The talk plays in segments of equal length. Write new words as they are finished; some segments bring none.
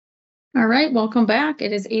All right, welcome back.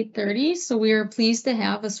 It is 8:30, so we are pleased to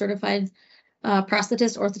have a certified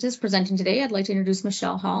prosthetist orthotist presenting today. I'd like to introduce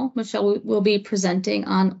Michelle Hall. Michelle will be presenting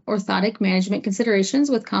on orthotic management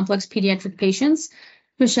considerations with complex pediatric patients.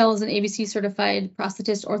 Michelle is an ABC certified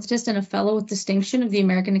prosthetist orthotist and a fellow with distinction of the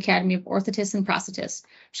American Academy of Orthotists and Prosthetists.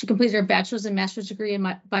 She completed her bachelor's and master's degree in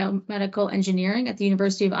biomedical engineering at the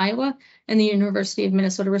University of Iowa and the University of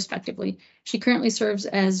Minnesota, respectively. She currently serves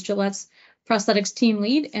as Gillette's prosthetics team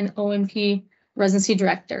lead and OMP residency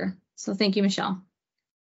director. So thank you, Michelle.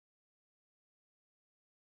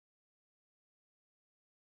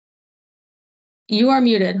 You are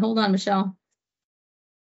muted. Hold on, Michelle.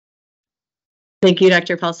 Thank you,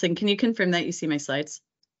 Dr. Paulson. Can you confirm that you see my slides?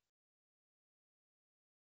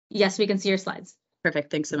 Yes, we can see your slides. Perfect.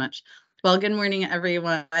 Thanks so much. Well, good morning,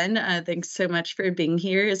 everyone. Thanks so much for being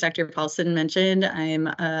here. As Dr. Paulson mentioned, I'm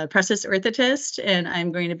a prosthetist orthotist, and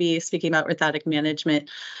I'm going to be speaking about orthotic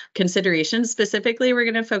management considerations. Specifically, we're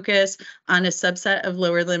going to focus on a subset of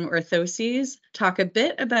lower limb orthoses, talk a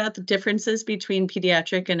bit about the differences between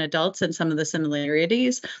pediatric and adults and some of the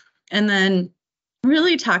similarities, and then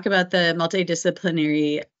really talk about the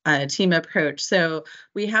multidisciplinary team approach. So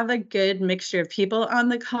we have a good mixture of people on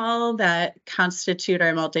the call that constitute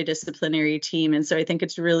our multidisciplinary team. And so I think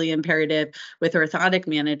it's really imperative with orthotic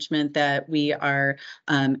management that we are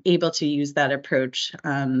able to use that approach.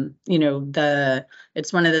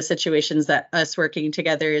 It's one of the situations that us working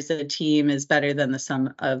together as a team is better than the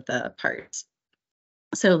sum of the parts.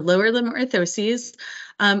 So lower limb orthoses,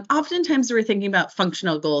 oftentimes we're thinking about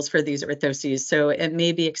functional goals for these orthoses. So it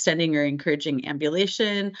may be extending or encouraging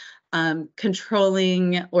ambulation,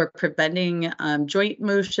 controlling or preventing joint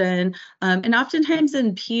motion. And oftentimes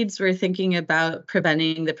in peds, we're thinking about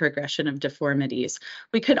preventing the progression of deformities.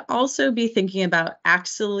 We could also be thinking about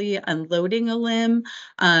axially unloading a limb,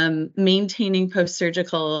 maintaining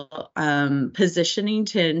post-surgical positioning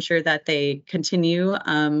to ensure that they continue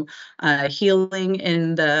healing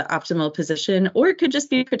in the optimal position, or it could just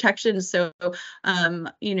be protection. So,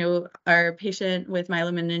 our patient with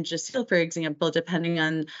myelomeningocele, for example, depending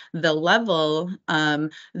on the level,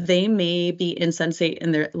 they may be insensate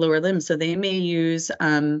in their lower limb. So they may use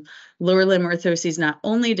lower limb orthoses not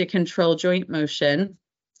only to control joint motion,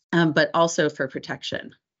 but also for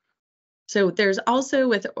protection. So there's also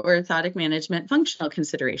with orthotic management functional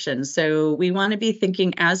considerations. So we want to be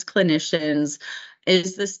thinking as clinicians,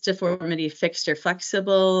 is this deformity fixed or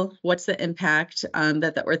flexible? What's the impact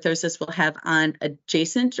that the orthosis will have on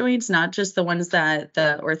adjacent joints, not just the ones that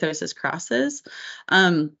the orthosis crosses?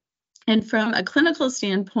 And from a clinical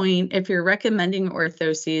standpoint, if you're recommending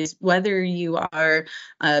orthoses, whether you are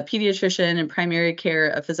a pediatrician in primary care,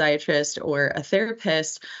 a physiatrist, or a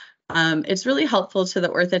therapist, it's really helpful to the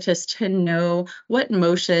orthotist to know what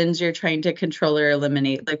motions you're trying to control or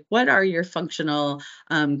eliminate. Like, what are your functional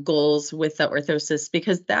goals with the orthosis?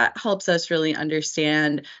 Because that helps us really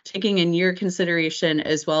understand, taking in your consideration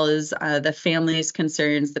as well as the family's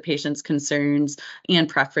concerns, the patient's concerns and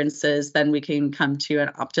preferences, then we can come to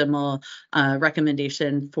an optimal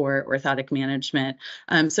recommendation for orthotic management.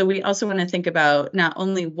 So we also want to think about not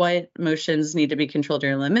only what motions need to be controlled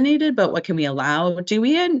or eliminated, but what can we allow? Do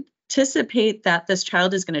we anticipate that this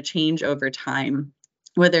child is going to change over time,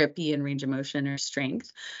 whether it be in range of motion or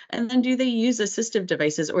strength? And then do they use assistive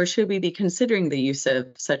devices, or should we be considering the use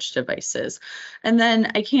of such devices? And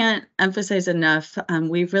then I can't emphasize enough,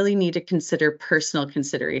 we really need to consider personal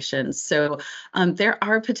considerations. So there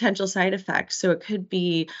are potential side effects. So it could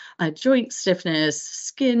be joint stiffness,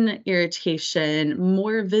 skin irritation,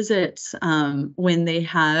 more visits when they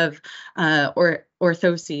have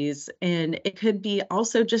orthoses, and it could be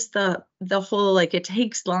also just the whole, like, it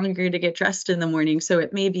takes longer to get dressed in the morning, so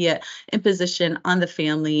it may be an imposition on the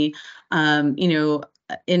family,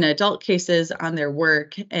 in adult cases, on their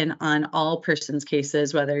work, and on all persons'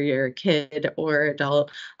 cases, whether you're a kid or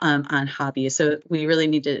adult, on hobbies. So we really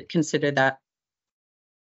need to consider that.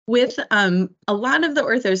 With a lot of the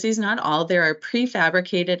orthoses, not all, there are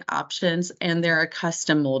prefabricated options and there are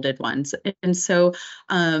custom molded ones. And so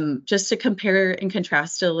just to compare and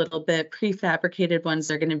contrast a little bit, prefabricated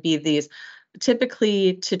ones are going to be these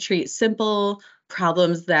typically to treat simple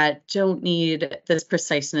problems that don't need this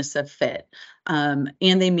preciseness of fit. And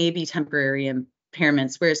they may be temporary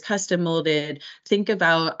impairments, whereas custom molded, think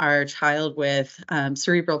about our child with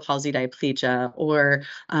cerebral palsy diplegia or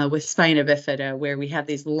with spina bifida, where we have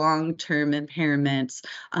these long-term impairments.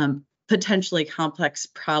 potentially complex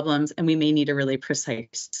problems, and we may need a really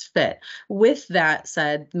precise fit. With that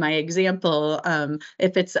said, my example,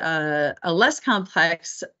 if it's a less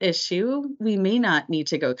complex issue, we may not need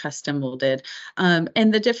to go custom molded. And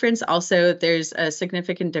the difference also, there's a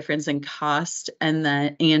significant difference in cost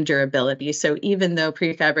and durability. So even though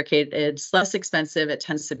prefabricated is less expensive, it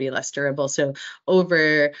tends to be less durable. So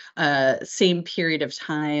over same period of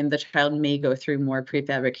time, the child may go through more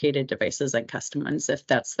prefabricated devices than custom ones if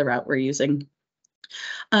that's the route we're using.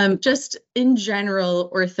 Just in general,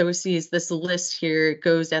 orthoses, this list here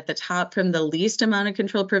goes at the top from the least amount of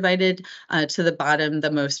control provided to the bottom, the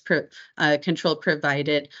most control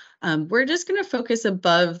provided. We're just going to focus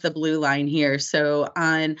above the blue line here. So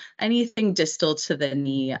on anything distal to the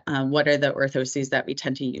knee, what are the orthoses that we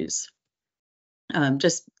tend to use?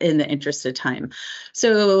 Just in the interest of time.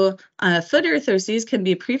 So foot orthoses can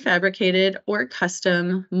be prefabricated or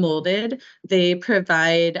custom molded. They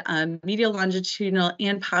provide medial, longitudinal,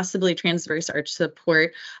 and possibly transverse arch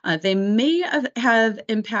support. They may have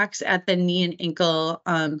impacts at the knee and ankle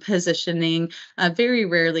positioning, very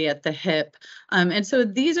rarely at the hip. And so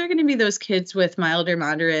these are going to be those kids with mild or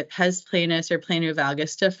moderate pes planus or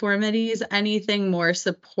planovalgus deformities. Anything more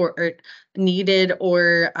support needed,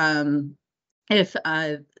 or if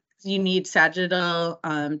you need sagittal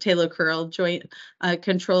talocrural joint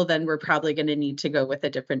control, then we're probably going to need to go with a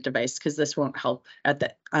different device because this won't help at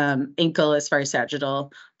the ankle as far as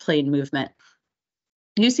sagittal plane movement.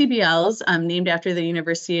 UCBLs, named after the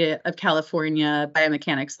University of California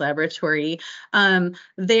Biomechanics Laboratory.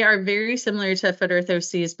 They are very similar to foot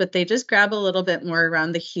orthoses, but they just grab a little bit more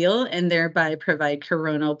around the heel and thereby provide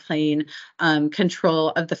coronal plane control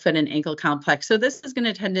of the foot and ankle complex. So this is going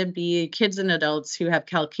to tend to be kids and adults who have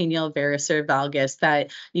calcaneal varus or valgus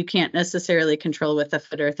that you can't necessarily control with a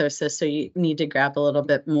foot orthosis, so you need to grab a little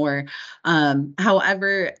bit more.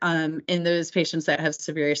 However, in those patients that have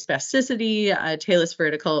severe spasticity, talus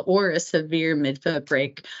vertical, or a severe midfoot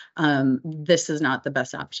break, this is not the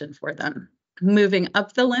best option for them. Moving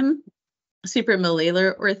up the limb,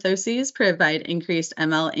 supramolar orthoses provide increased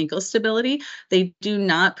ML ankle stability. They do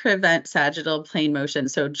not prevent sagittal plane motion.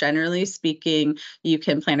 So generally speaking, you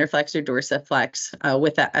can plantar flex or dorsiflex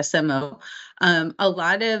with a SMO. A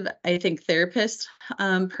lot of, I think, therapists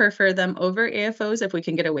prefer them over AFOs if we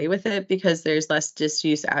can get away with it, because there's less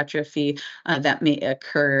disuse atrophy that may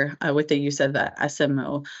occur with the use of the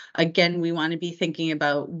SMO. Again, we want to be thinking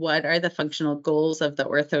about what are the functional goals of the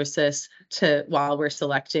orthosis while we're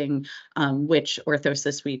selecting which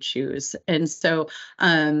orthosis we choose. And so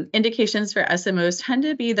indications for SMOs tend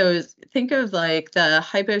to be those, think of like the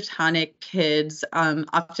hypotonic kids,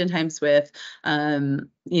 oftentimes with,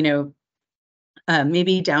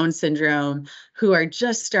 maybe Down syndrome, who are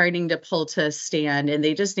just starting to pull to stand, and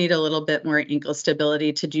they just need a little bit more ankle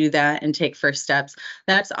stability to do that and take first steps.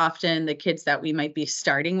 That's often the kids that we might be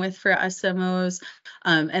starting with for SMOs.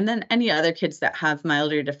 And then any other kids that have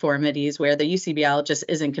milder deformities where the UCBL just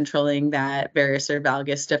isn't controlling that varus or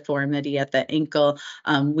valgus deformity at the ankle,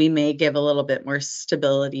 we may give a little bit more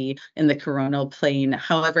stability in the coronal plane.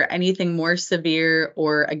 However, anything more severe,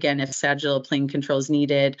 or again, if sagittal plane control is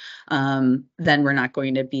needed, then we're not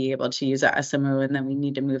going to be able to use a SMO, and then we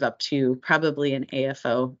need to move up to probably an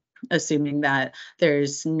AFO, assuming that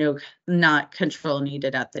there's not control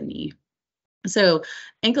needed at the knee. So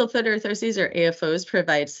ankle foot orthoses, or AFOs,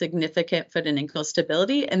 provide significant foot and ankle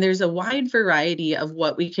stability, and there's a wide variety of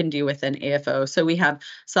what we can do with an AFO. So we have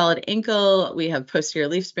solid ankle, we have posterior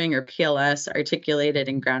leaf spring or PLS, articulated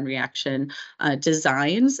and ground reaction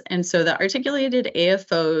designs. And so the articulated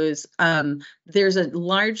AFOs, there's a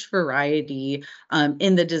large variety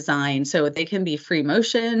in the design. So they can be free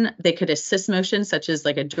motion, they could assist motion, such as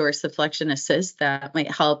like a dorsiflexion assist that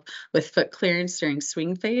might help with foot clearance during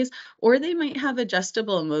swing phase, or they might have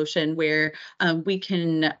adjustable motion where we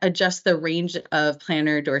can adjust the range of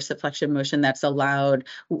plantar dorsiflexion motion that's allowed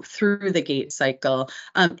through the gait cycle.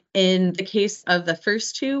 In the case of the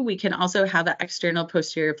first two, we can also have an external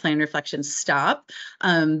posterior plantar flexion stop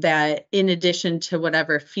that, in addition to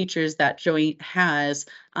whatever features that joint has,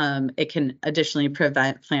 it can additionally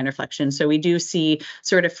prevent plantar flexion. So we do see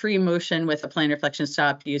sort of free motion with a plantar flexion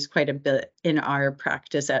stop used quite a bit in our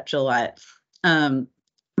practice at Gillette.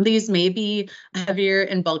 These may be heavier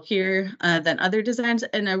and bulkier than other designs.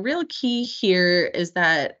 And a real key here is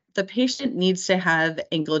that the patient needs to have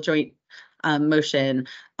ankle joint motion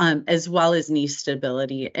as well as knee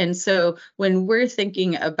stability. And so when we're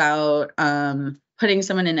thinking about putting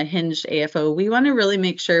someone in a hinged AFO, we want to really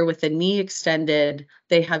make sure with the knee extended,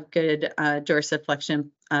 they have good dorsiflexion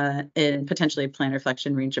and potentially plantar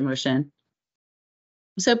flexion range of motion.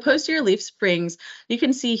 So posterior leaf springs, you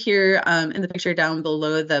can see here in the picture down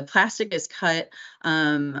below, the plastic is cut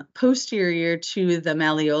posterior to the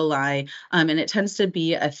malleoli, and it tends to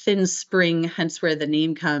be a thin spring, hence where the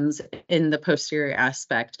name comes in the posterior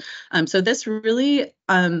aspect. So this really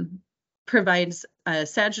provides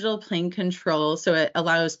sagittal plane control, so it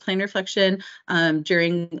allows planar flexion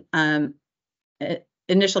during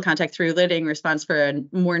initial contact through lydding response for a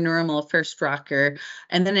more normal first rocker.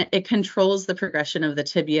 And then it controls the progression of the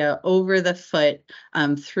tibia over the foot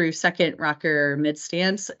through second rocker or mid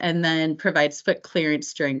stance, and then provides foot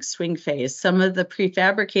clearance during swing phase. Some of the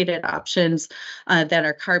prefabricated options that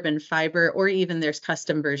are carbon fiber, or even there's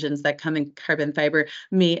custom versions that come in carbon fiber,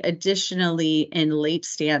 may additionally in late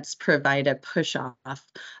stance provide a push off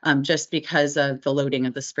just because of the loading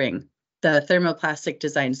of the spring. The thermoplastic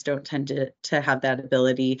designs don't tend to have that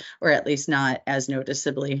ability, or at least not as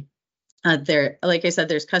noticeably. There, like I said,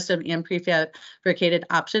 there's custom and prefabricated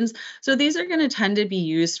options. So these are going to tend to be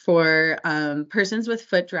used for persons with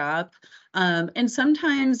foot drop. And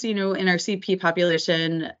sometimes, in our CP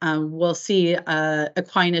population, we'll see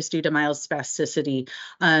equinus due to mild spasticity.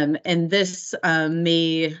 And this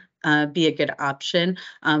may be a good option,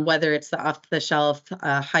 whether it's the off-the-shelf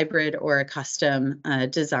hybrid or a custom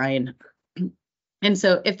design. And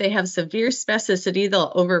so if they have severe spasticity,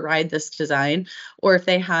 they'll override this design, or if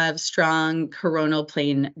they have strong coronal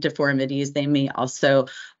plane deformities, they may also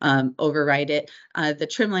override it. The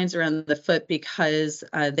trim lines around the foot, because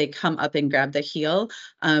they come up and grab the heel,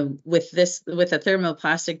 with a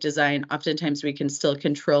thermoplastic design, oftentimes we can still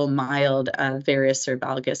control mild varus or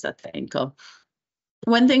valgus at the ankle.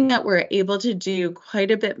 One thing that we're able to do quite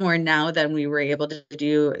a bit more now than we were able to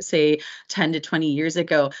do, say, 10 to 20 years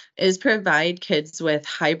ago, is provide kids with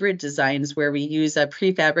hybrid designs where we use a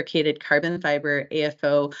prefabricated carbon fiber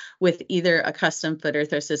AFO with either a custom foot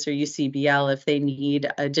orthosis or UCBL if they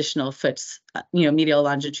need additional foots, medial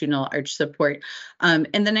longitudinal arch support. And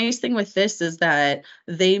the nice thing with this is that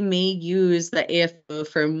they may use the AFO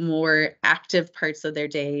for more active parts of their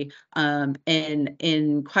day, and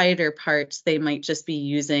in quieter parts, they might just be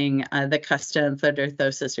using the custom foot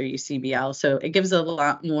orthosis or UCBL. So it gives a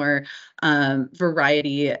lot more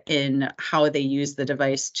variety in how they use the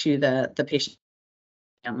device to the patient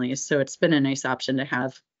families. So it's been a nice option to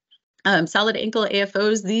have. Solid ankle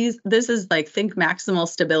AFOs, this is like, think maximal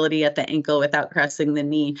stability at the ankle without crossing the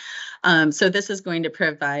knee. So this is going to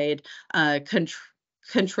provide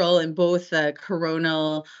control in both the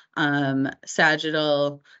coronal,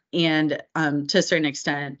 sagittal, and to a certain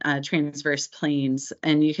extent, transverse planes.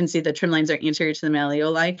 And you can see the trim lines are anterior to the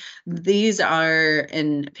malleoli. These are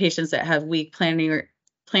in patients that have weak plantar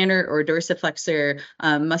or dorsiflexor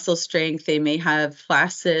muscle strength. They may have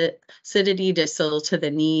flaccidity distal to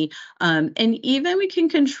the knee. And even we can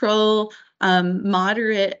control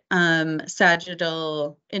moderate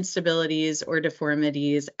sagittal instabilities or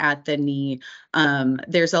deformities at the knee.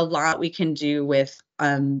 There's a lot we can do with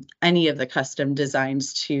any of the custom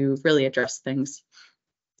designs to really address things.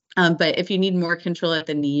 But if you need more control at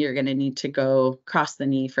the knee, you're going to need to go cross the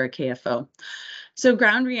knee for a KFO. So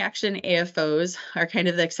ground reaction AFOs are kind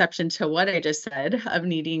of the exception to what I just said of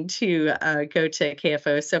needing to go to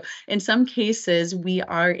KFO. So in some cases, we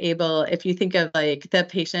are able, if you think of like the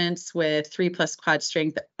patients with 3+ quad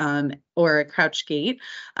strength or a crouch gait,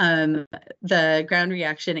 the ground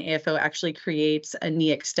reaction AFO actually creates a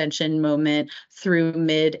knee extension moment through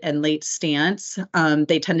mid and late stance.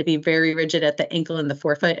 They tend to be very rigid at the ankle and the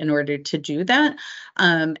forefoot in order to do that.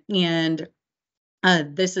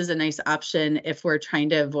 This is a nice option if we're trying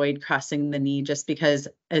to avoid crossing the knee, just because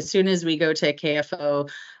as soon as we go to KFO,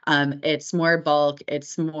 it's more bulk,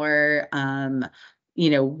 it's more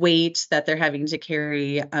weight that they're having to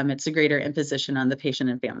carry. It's a greater imposition on the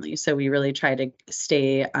patient and family. So we really try to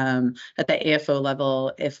stay at the AFO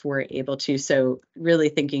level if we're able to. So really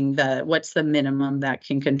thinking what's the minimum that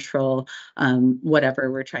can control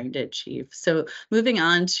whatever we're trying to achieve. So moving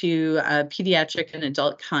on to pediatric and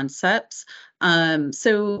adult concepts.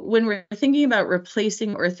 So when we're thinking about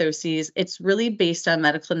replacing orthoses, it's really based on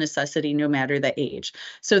medical necessity, no matter the age.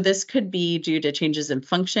 So this could be due to changes in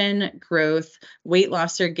function, growth, weight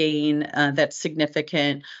loss or gain that's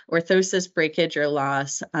significant, orthosis breakage or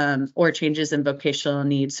loss, or changes in vocational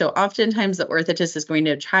needs. So oftentimes the orthotist is going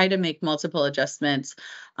to try to make multiple adjustments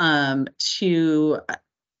to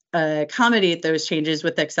accommodate those changes,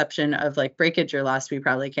 with the exception of like breakage or loss. We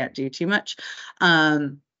probably can't do too much.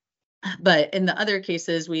 But in the other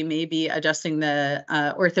cases, we may be adjusting the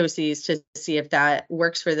orthoses to see if that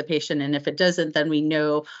works for the patient. And if it doesn't, then we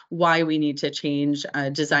know why we need to change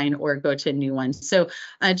design or go to a new one. So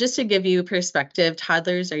just to give you perspective,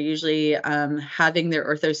 toddlers are usually having their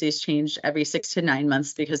orthoses changed every 6 to 9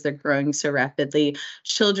 months because they're growing so rapidly.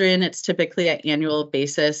 Children, it's typically an annual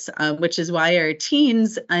basis, which is why our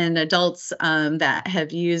teens and adults that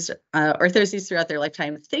have used orthoses throughout their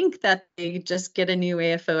lifetime think that they just get a new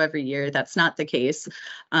AFO every year. That's not the case.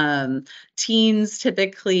 Teens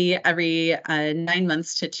typically every 9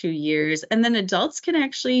 months to 2 years, and then adults can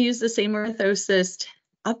actually use the same orthosis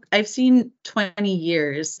I've seen 20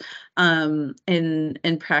 years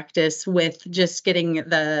in practice with just getting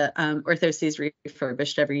the orthoses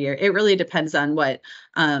refurbished every year. It really depends on what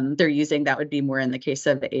they're using. That would be more in the case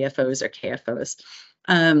of AFOs or KFOs.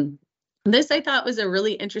 This I thought was a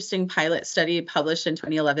really interesting pilot study published in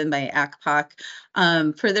 2011 by ACPOC.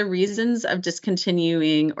 For the reasons of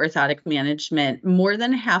discontinuing orthotic management, more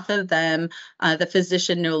than half of them, the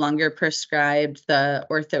physician no longer prescribed the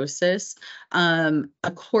orthosis.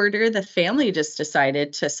 A quarter, the family just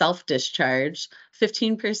decided to self-discharge.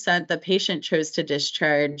 15% the patient chose to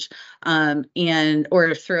discharge and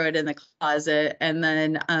or throw it in the closet. And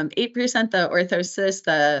then 8% the orthosis,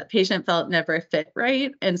 the patient felt never fit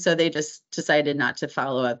right. And so they just decided not to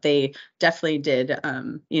follow up. They definitely did,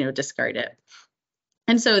 discard it.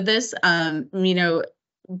 And so this,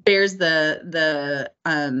 bears the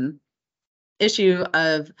issue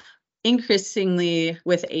of increasingly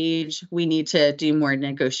with age, we need to do more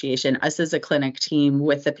negotiation, us as a clinic team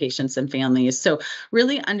with the patients and families. So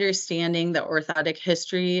really understanding the orthotic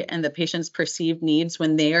history and the patient's perceived needs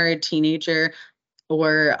when they are a teenager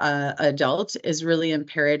or adult is really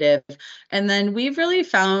imperative. And then we've really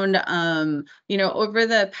found, over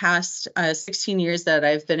the past 16 years that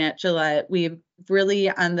I've been at Gillette, we've really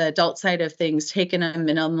on the adult side of things taken a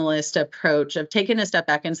minimalist approach of taking a step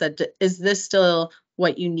back and said, is this still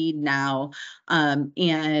what you need now?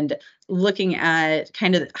 And looking at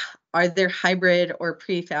kind of, are there hybrid or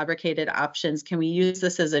prefabricated options? Can we use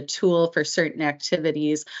this as a tool for certain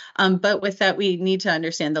activities? But with that, we need to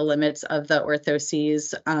understand the limits of the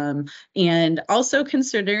orthoses, and also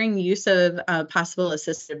considering use of possible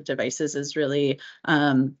assistive devices is really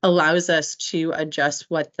allows us to adjust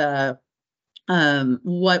what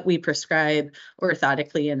we prescribe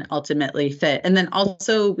orthotically and ultimately fit. And then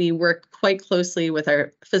also we work quite closely with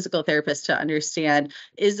our physical therapist to understand,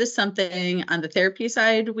 is this something on the therapy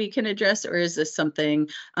side we can address, or is this something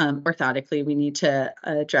orthotically we need to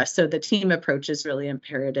address? So the team approach is really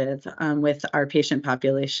imperative with our patient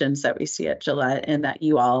populations that we see at Gillette and that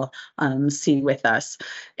you all see with us.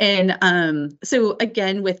 And so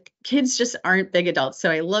again, with kids just aren't big adults.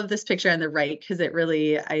 So I love this picture on the right because it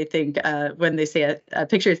really, I think when they say a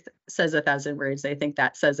picture says 1,000 words, I think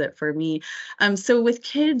that says it for me. So with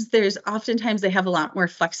kids, there's oftentimes they have a lot more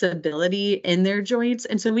flexibility in their joints.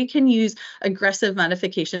 And so we can use aggressive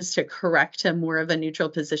modifications to correct to more of a neutral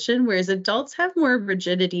position, whereas adults have more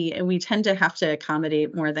rigidity and we tend to have to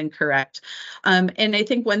accommodate more than correct. And I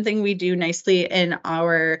think one thing we do nicely in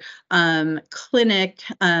our clinic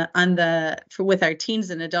with our teens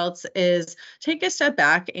and adults is take a step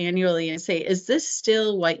back annually and say, is this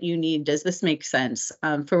still what you need? Does this make sense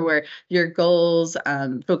for where your goals,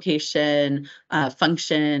 vocation,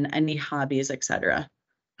 function, any hobbies, etc.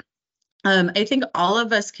 I think all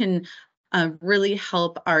of us can really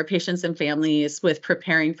help our patients and families with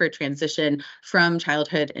preparing for transition from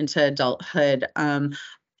childhood into adulthood.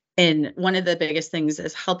 And one of the biggest things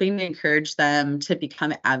is helping to encourage them to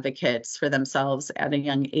become advocates for themselves at a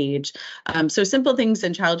young age. So simple things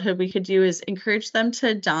in childhood we could do is encourage them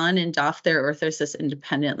to don and doff their orthosis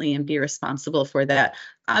independently and be responsible for that.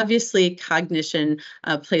 Obviously, cognition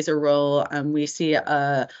plays a role. We see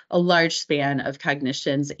a large span of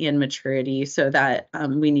cognitions and maturity, so that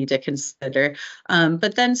we need to consider.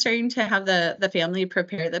 But then starting to have the family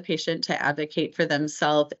prepare the patient to advocate for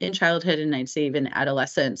themselves in childhood and I'd say even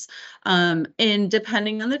adolescence. And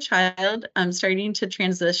depending on the child, starting to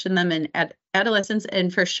transition them in adolescence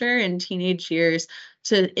and for sure in teenage years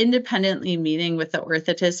to independently meeting with the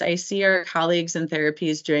orthotist. I see our colleagues in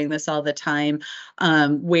therapies doing this all the time,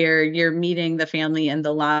 where you're meeting the family in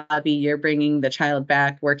the lobby, you're bringing the child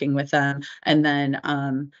back, working with them, and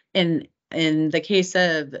then in the case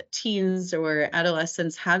of teens or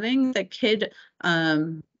adolescents, having the kid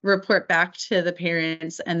report back to the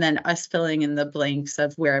parents and then us filling in the blanks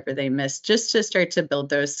of wherever they missed, just to start to build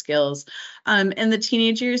those skills. In the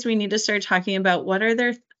teenagers, we need to start talking about what are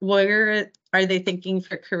they thinking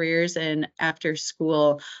for careers and after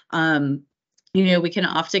school. We can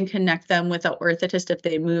often connect them with an orthotist if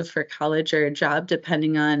they move for college or a job,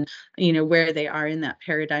 depending on, where they are in that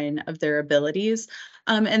paradigm of their abilities.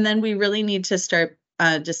 And then we really need to start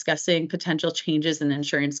discussing potential changes in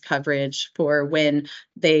insurance coverage for when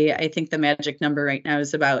I think the magic number right now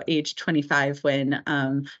is about age 25, when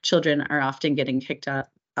children are often getting kicked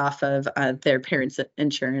off of their parents'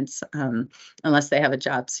 insurance, unless they have a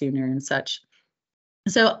job sooner and such.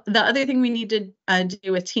 So the other thing we need to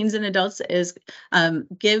do with teens and adults is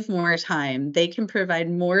give more time. They can provide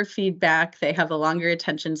more feedback. They have a longer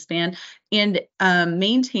attention span, and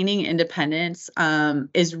maintaining independence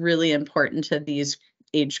is really important to these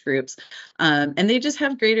age groups. And they just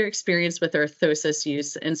have greater experience with orthosis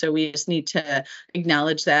use. And so we just need to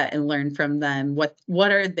acknowledge that and learn from them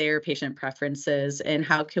what are their patient preferences and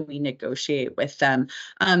how can we negotiate with them.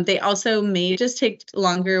 They also may just take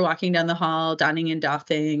longer walking down the hall, donning and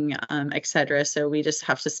doffing, et cetera. So we just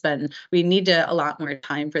have to we need to allot more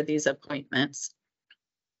time for these appointments.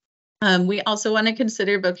 We also want to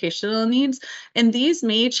consider vocational needs, and these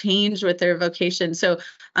may change with their vocation. So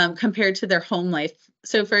compared to their home life.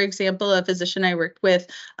 So for example, a physician I worked with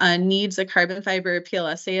needs a carbon fiber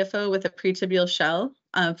PLS AFO with a pretibial shell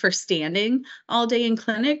for standing all day in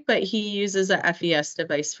clinic, but he uses a FES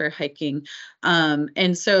device for hiking.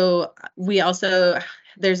 And so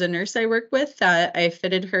there's a nurse I work with that I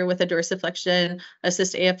fitted her with a dorsiflexion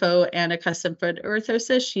assist AFO and a custom foot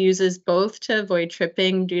orthosis. She uses both to avoid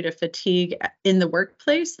tripping due to fatigue in the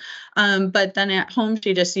workplace. But then at home,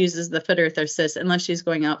 she just uses the foot orthosis unless she's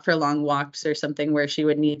going out for long walks or something where she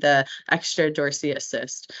would need the extra dorsi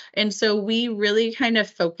assist. And so we really kind of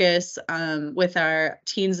focus with our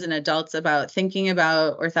teens and adults about thinking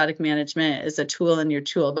about orthotic management as a tool in your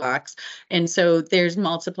toolbox. And so there's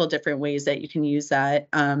multiple different ways that you can use that.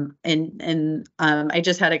 I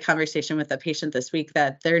just had a conversation with a patient this week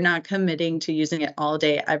that they're not committing to using it all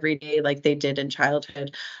day, every day, like they did in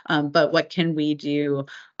childhood. But what can we do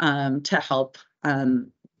to help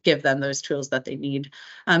give them those tools that they need?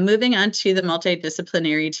 Moving on to the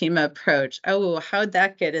multidisciplinary team approach. Oh, how'd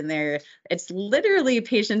that get in there? It's literally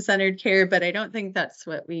patient-centered care, but I don't think that's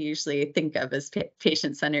what we usually think of as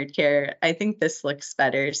patient-centered care. I think this looks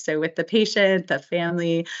better. So with the patient, the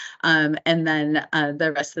family, and then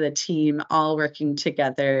the rest of the team all working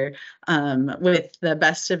together with the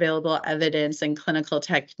best available evidence and clinical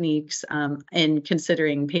techniques in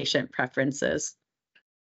considering patient preferences.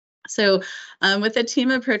 So with a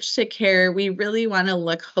team approach to care, we really want to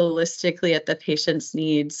look holistically at the patient's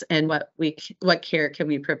needs and what care can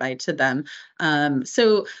we provide to them.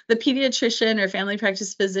 So the pediatrician or family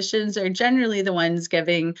practice physicians are generally the ones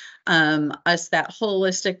giving us that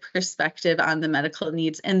holistic perspective on the medical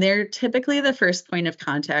needs, and they're typically the first point of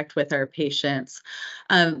contact with our patients.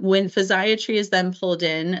 When physiatry is then pulled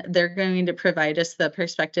in, they're going to provide us the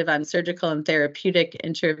perspective on surgical and therapeutic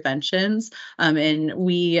interventions, and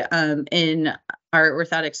we in our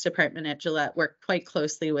orthotics department at Gillette work quite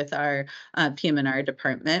closely with our PM&R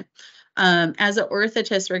department. As an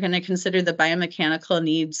orthotist, we're going to consider the biomechanical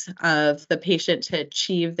needs of the patient to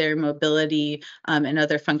achieve their mobility and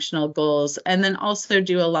other functional goals, and then also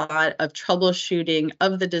do a lot of troubleshooting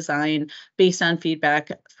of the design based on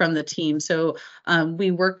feedback from the team. So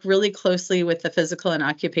we work really closely with the physical and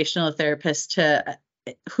occupational therapists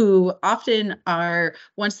who often are,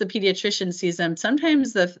 once the pediatrician sees them,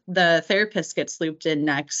 sometimes the therapist gets looped in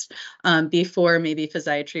next before maybe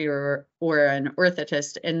physiatry or an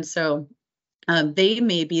orthotist. And so they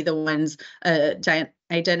may be the ones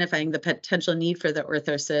identifying the potential need for the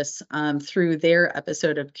orthosis through their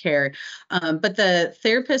episode of care. But the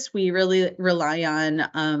therapists, we really rely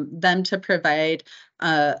on them to provide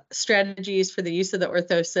strategies for the use of the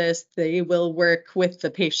orthosis. They will work with the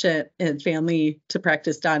patient and family to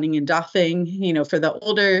practice donning and doffing, for the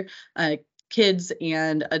older kids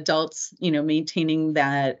and adults, maintaining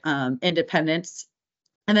that independence.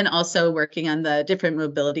 And then also working on the different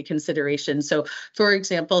mobility considerations. So, for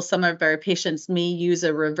example, some of our patients may use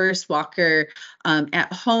a reverse walker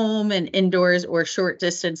at home and indoors or short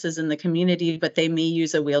distances in the community, but they may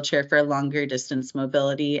use a wheelchair for longer distance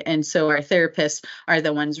mobility. And so our therapists are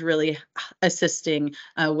the ones really assisting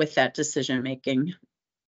with that decision making.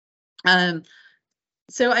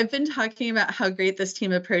 So I've been talking about how great this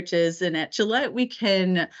team approach is, and at Gillette, we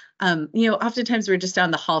can, oftentimes we're just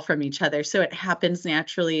down the hall from each other, so it happens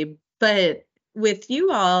naturally. But with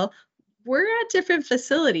you all, we're at different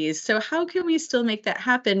facilities. So how can we still make that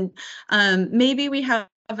happen? Maybe we have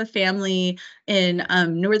a family in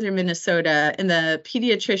northern Minnesota and the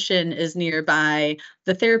pediatrician is nearby,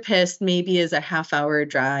 the therapist maybe is a half-hour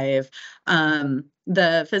drive.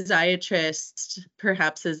 The physiatrist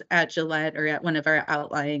perhaps is at Gillette or at one of our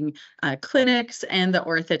outlying clinics, and the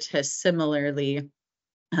orthotist similarly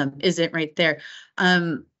isn't right there.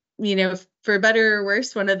 For better or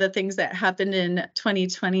worse, one of the things that happened in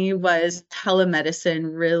 2020 was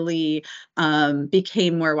telemedicine really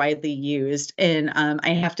became more widely used. And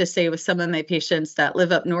I have to say, with some of my patients that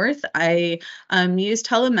live up north, I use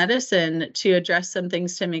telemedicine to address some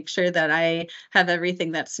things to make sure that I have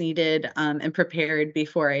everything that's needed and prepared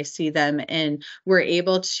before I see them. And we're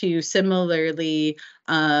able to similarly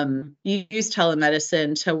use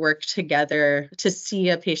telemedicine to work together, to see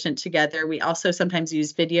a patient together. We also sometimes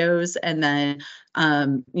use videos and then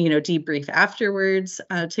debrief afterwards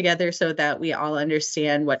together so that we all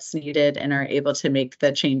understand what's needed and are able to make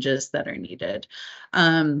the changes that are needed.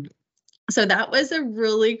 So that was a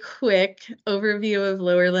really quick overview of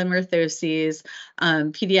lower limb orthoses,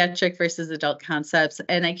 pediatric versus adult concepts.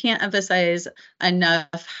 And I can't emphasize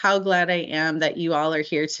enough how glad I am that you all are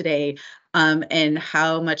here today, and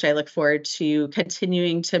how much I look forward to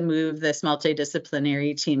continuing to move this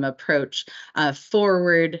multidisciplinary team approach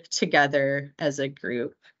forward together as a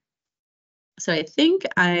group. So I think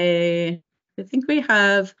we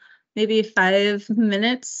have maybe 5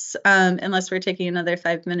 minutes, unless we're taking another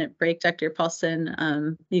 5-minute break. Dr.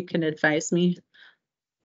 Paulson, you can advise me.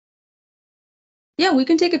 Yeah, we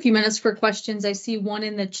can take a few minutes for questions. I see one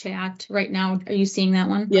in the chat right now. Are you seeing that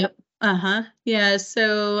one? Yep. Yeah.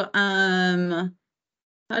 So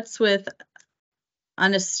that's on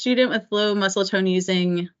a student with low muscle tone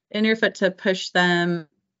using inner foot to push them,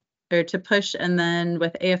 or to push, and then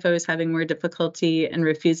with AFOs having more difficulty and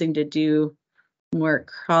refusing to do more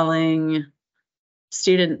crawling.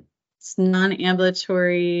 Students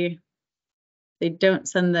non-ambulatory. They don't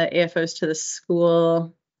send the AFOs to the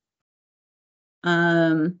school.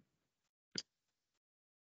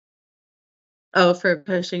 For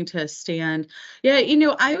pushing to stand. Yeah,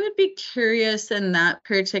 I would be curious in that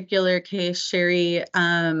particular case, Sherry,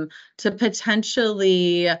 to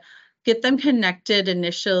potentially get them connected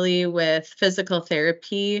initially with physical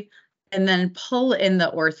therapy and then pull in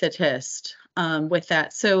the orthotist with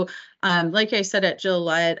that. So like I said, at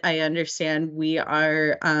Gillette, I understand we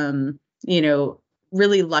are,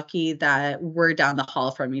 really lucky that we're down the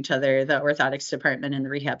hall from each other, the orthotics department and the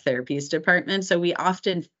rehab therapies department. So we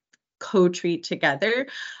often co-treat together.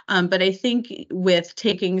 But I think with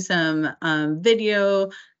taking some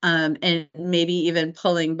video and maybe even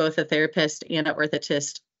pulling both a therapist and an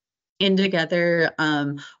orthotist in together,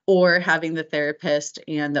 or having the therapist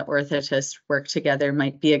and the orthotist work together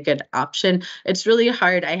might be a good option. It's really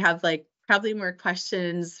hard. I have probably more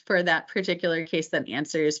questions for that particular case than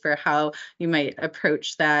answers for how you might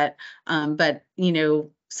approach that. But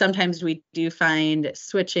sometimes we do find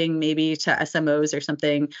switching maybe to SMOs or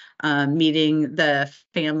something, meeting the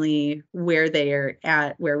family where they are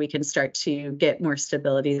at, where we can start to get more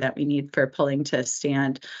stability that we need for pulling to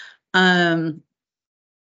stand.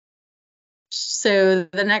 So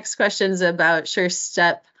the next question is about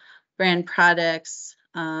SureStep brand products.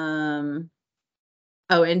 And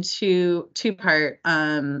two-part.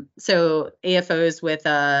 So AFOs with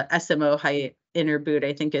a SMO height inner boot,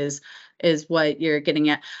 I think is what you're getting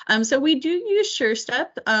at. So we do use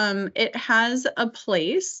SureStep. It has a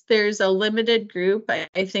place. There's a limited group,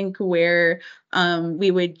 I think, where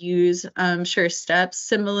we would use SureStep.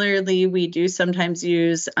 Similarly, we do sometimes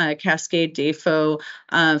use Cascade Dafo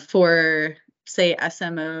for, say,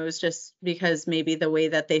 SMOs, just because maybe the way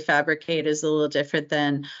that they fabricate is a little different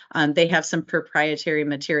than they have some proprietary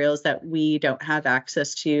materials that we don't have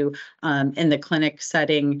access to in the clinic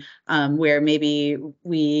setting, where maybe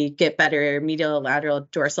we get better medial lateral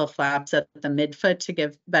dorsal flaps at the midfoot to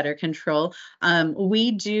give better control.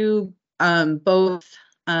 We do both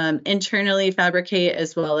internally fabricate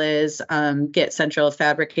as well as get central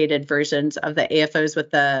fabricated versions of the AFOs with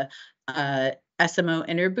the SMO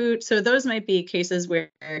inner boot. So those might be cases where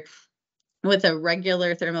with a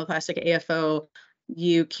regular thermoplastic AFO,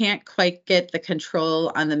 you can't quite get the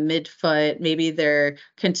control on the midfoot. Maybe they're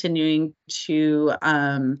continuing to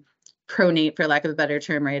pronate, for lack of a better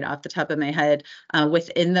term, right off the top of my head,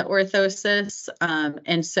 within the orthosis.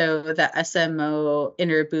 And so the SMO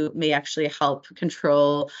inner boot may actually help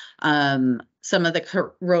control some of the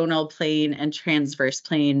coronal plane and transverse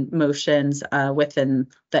plane motions within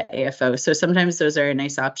the AFO. So sometimes those are a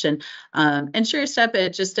nice option. And sure step,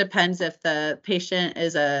 it just depends if the patient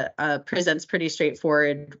is presents pretty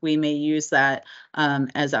straightforward, we may use that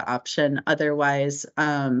as an option otherwise.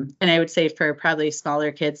 And I would say for probably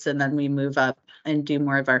smaller kids, and then we move up and do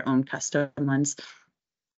more of our own custom ones.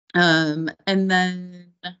 And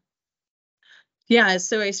then, yeah,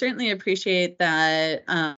 so I certainly appreciate that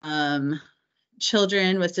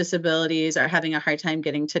children with disabilities are having a hard time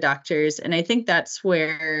getting to doctors. And I think that's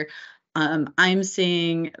where I'm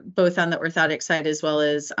seeing both on the orthotic side as well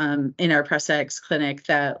as in our prosthetics clinic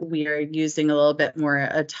that we are using a little bit more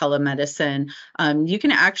telemedicine. You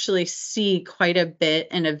can actually see quite a bit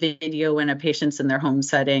in a video when a patient's in their home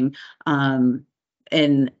setting. And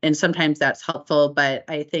sometimes that's helpful, but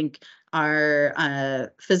I think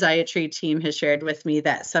our physiatry team has shared with me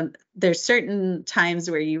that there's certain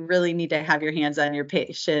times where you really need to have your hands on your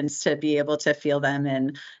patients to be able to feel them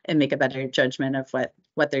and make a better judgment of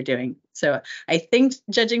what they're doing. So I think,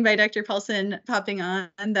 judging by Dr. Paulson popping on,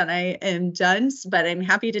 that I am done, but I'm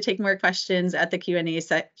happy to take more questions at the Q&A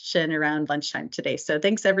section around lunchtime today. So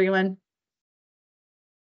thanks, everyone.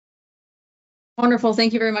 Wonderful.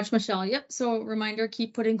 Thank you very much, Michelle. Yep. So reminder,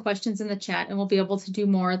 keep putting questions in the chat and we'll be able to do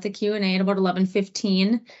more at the Q&A at about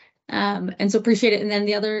 11:15. And so appreciate it. And then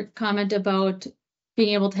the other comment about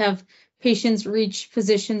being able to have patients reach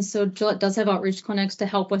physicians. So Gillette does have outreach clinics to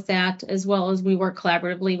help with that, as well as we work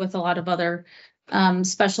collaboratively with a lot of other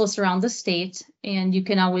specialists around the state. And you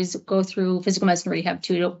can always go through physical medicine rehab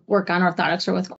too to work on orthotics or with